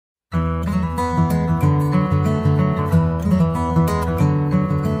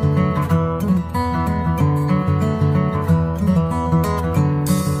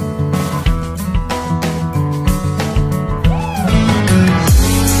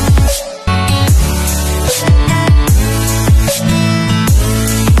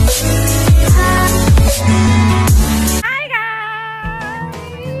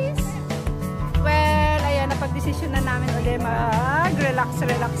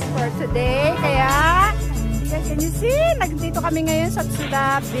for today. Kaya, can you see? Nagdito kami ngayon sa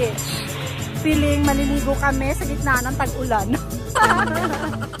Tsuda Beach. Feeling maliligo kami sa gitna ng tag-ulan.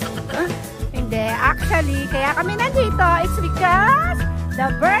 Hindi, actually, kaya kami nandito. It's because the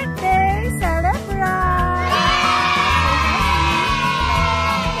birthday celebrant.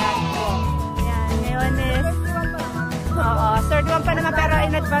 Yan, ngayon is, oo, third one pa naman pero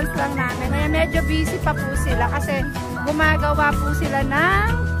in advance lang namin. Kaya medyo busy pa po sila kasi gumagawa po sila ng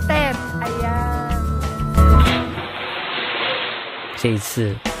tent. Ayan. 这一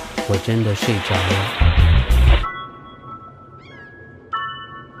次我真的睡着了。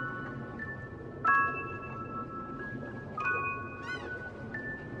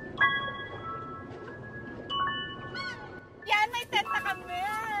 Yan, may tent na kami!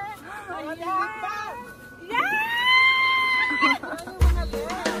 Ayan! Yan!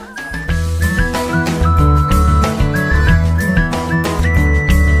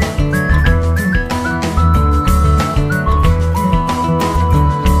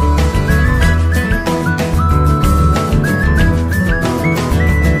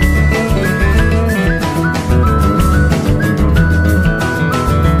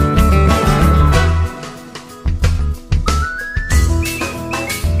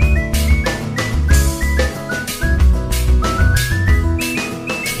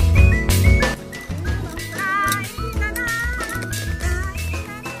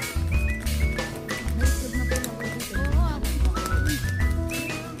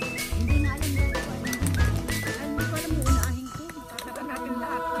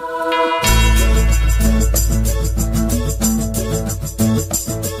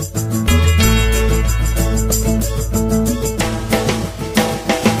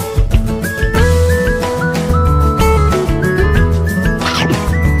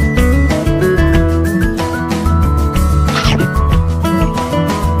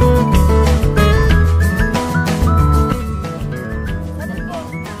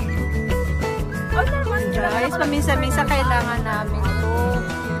 Paminsan-minsan kailangan namin ito.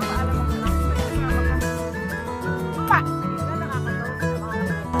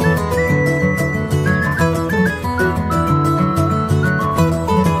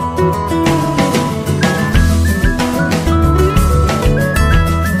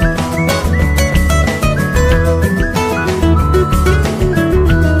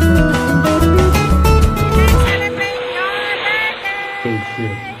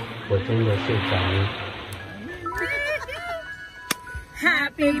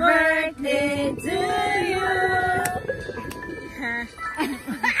 Happy birthday to you.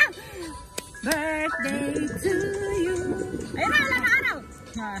 Birthday to you. Ayun na, wala na araw.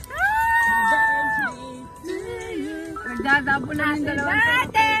 Birthday to you. Nagdadabo na yung dalawang.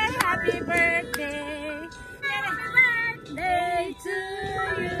 Happy birthday. Happy birthday to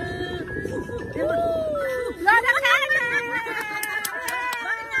you. Lola Kata!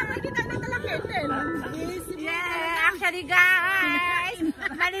 Bakit nga ba kita natalang candle? Yeah, actually guys,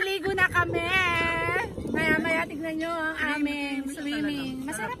 maliligo na kami. Maya-maya tignan nyo ang aming swimming.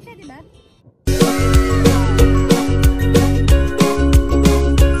 Masarap siya, diba?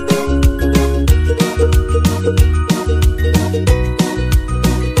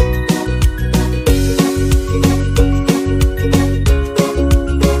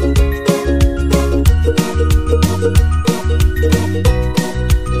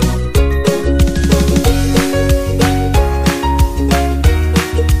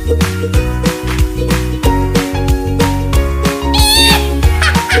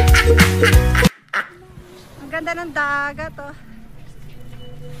 Ganda ng dagat, oh.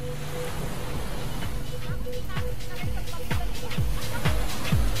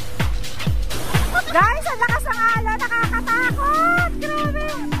 Guys, ang lakas ng alon, nakakatakot. Grabe.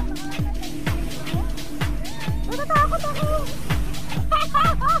 Natatakot ako.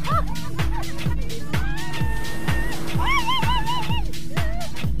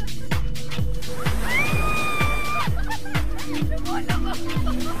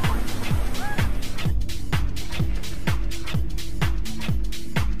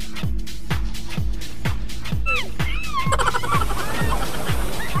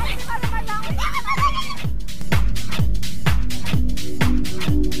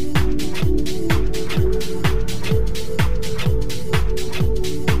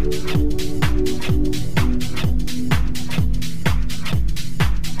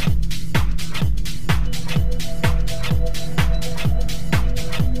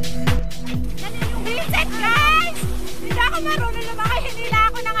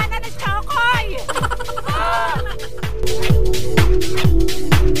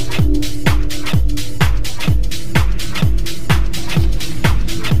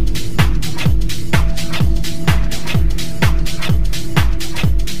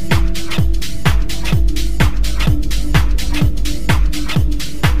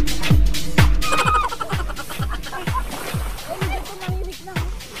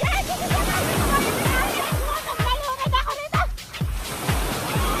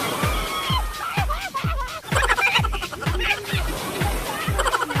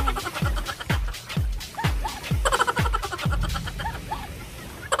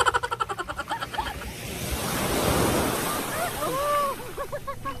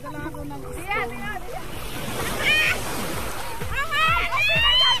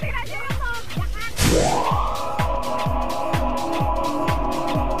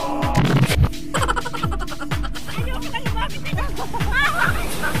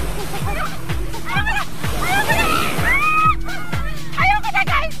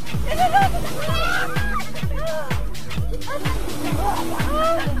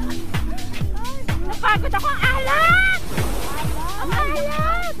 napapagod ako. Ang alat! Ang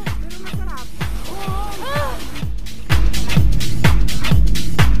alat! Pero masarap. Oo.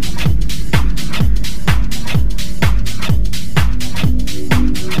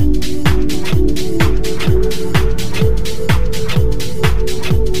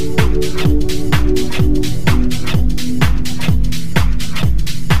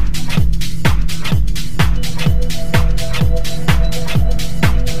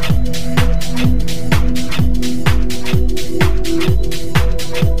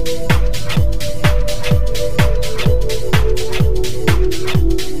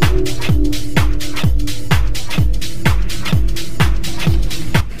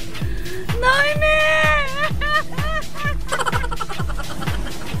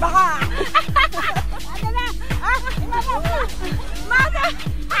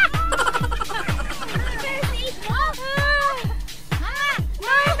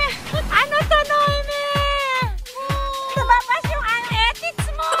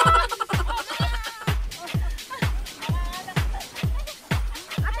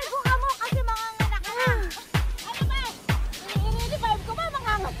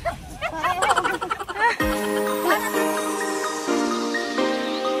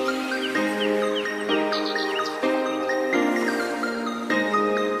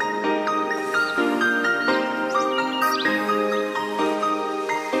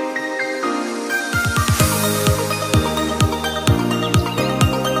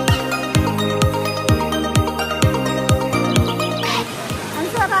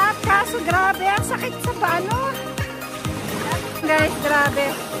 Sakit sa paano? Guys, grabe.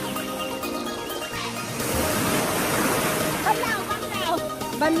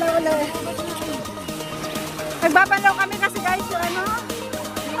 Banlaw ulit. Nagbabanlaw kami kasi guys yung ano.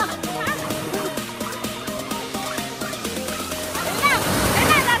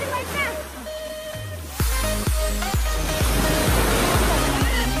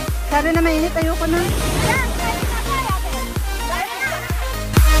 Sabi na mainit, ayoko na.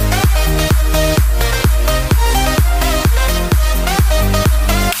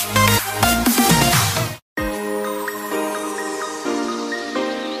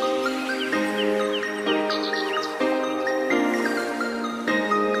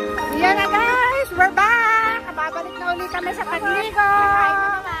 Yan na guys, we're back! Babalik na ulit kami sa pagligo.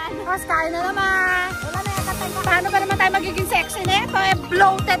 Tapos kain na naman. Paano ba naman tayo magiging sexy nito?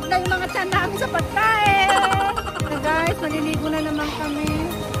 Bloated na yung mga tiyan namin sa pagkain. So guys, maliligo na naman kami.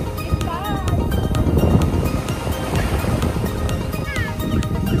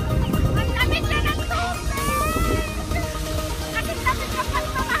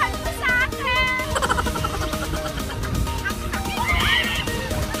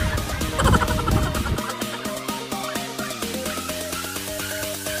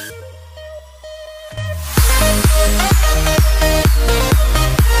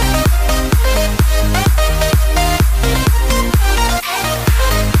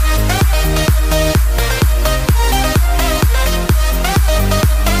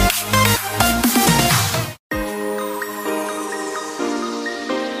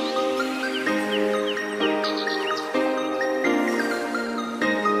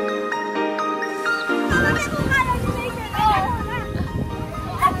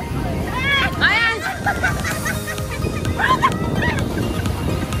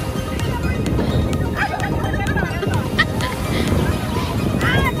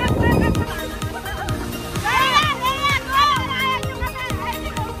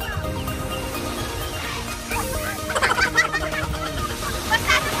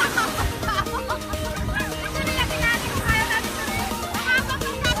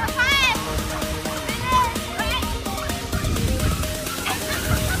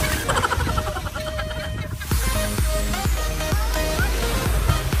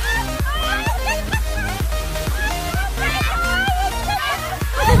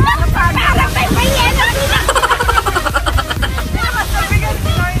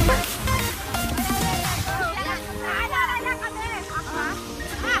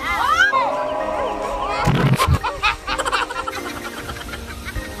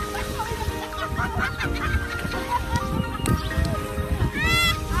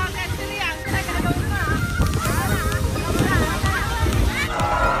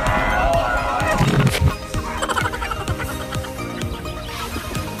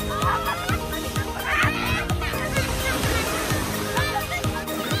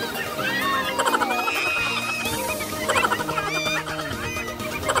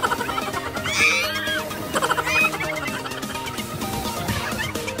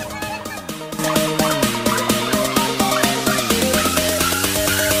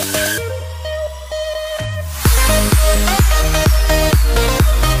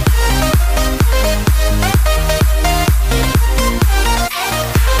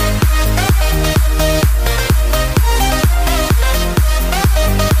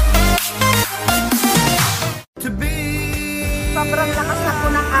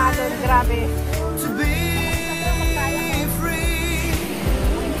 grabe.